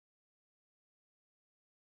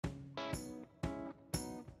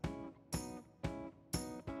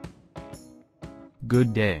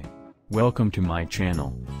Good day. Welcome to my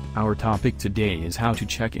channel. Our topic today is how to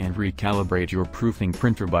check and recalibrate your proofing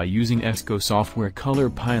printer by using Esko software Color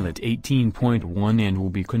Pilot 18.1 and will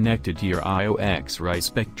be connected to your X-ray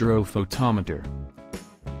spectrophotometer.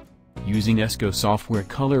 Using Esko software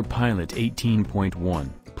Color Pilot 18.1,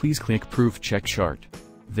 please click Proof Check Chart.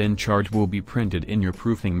 Then chart will be printed in your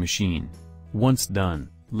proofing machine. Once done,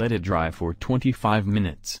 let it dry for 25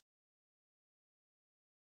 minutes.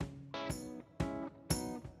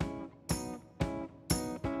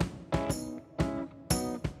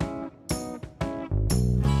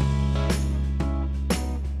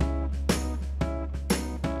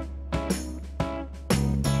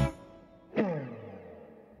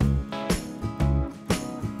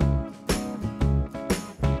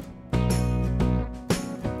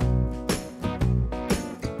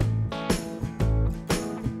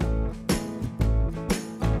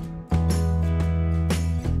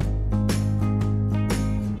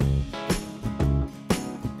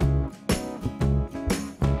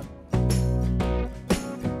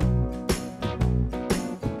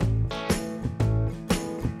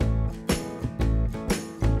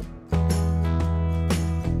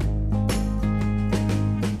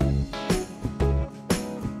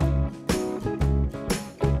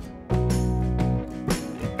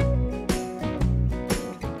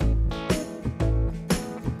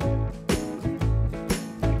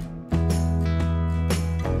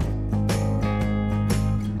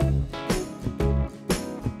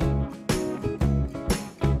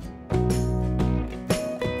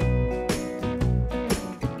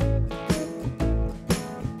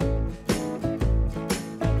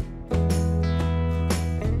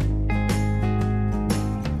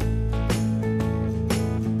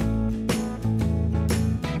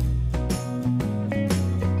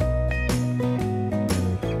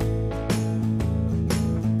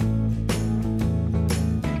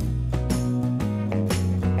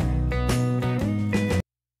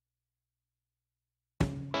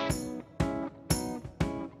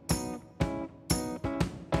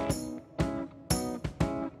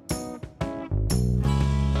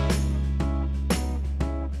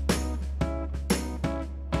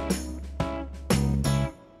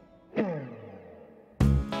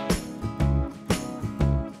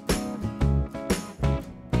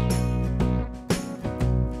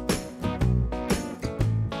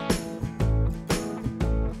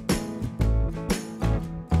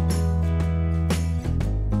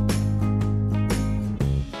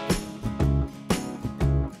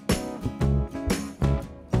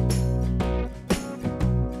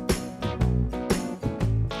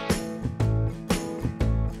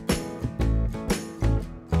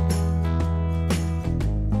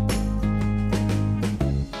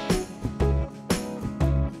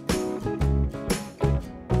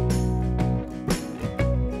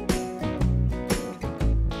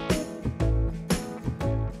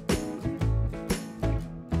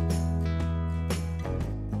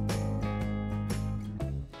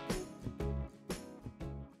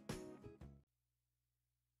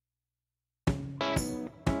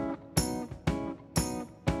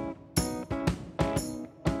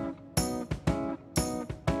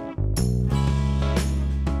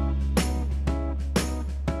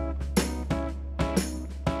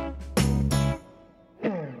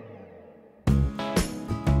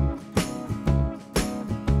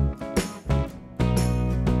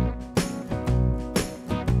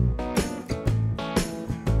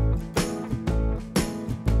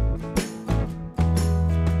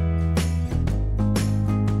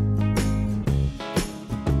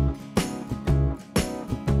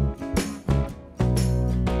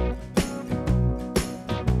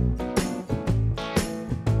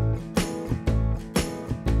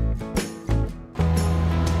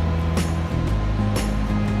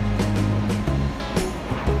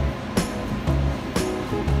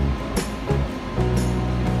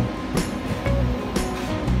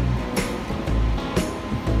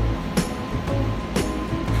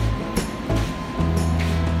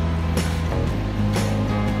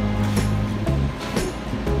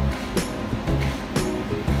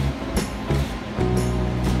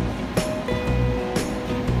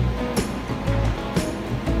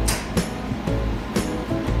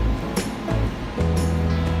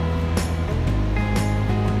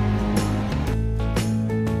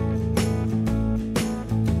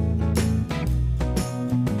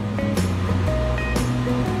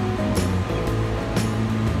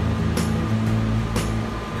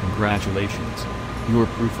 Congratulations! Your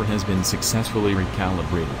proofer has been successfully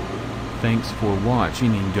recalibrated. Thanks for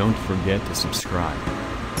watching and don't forget to subscribe.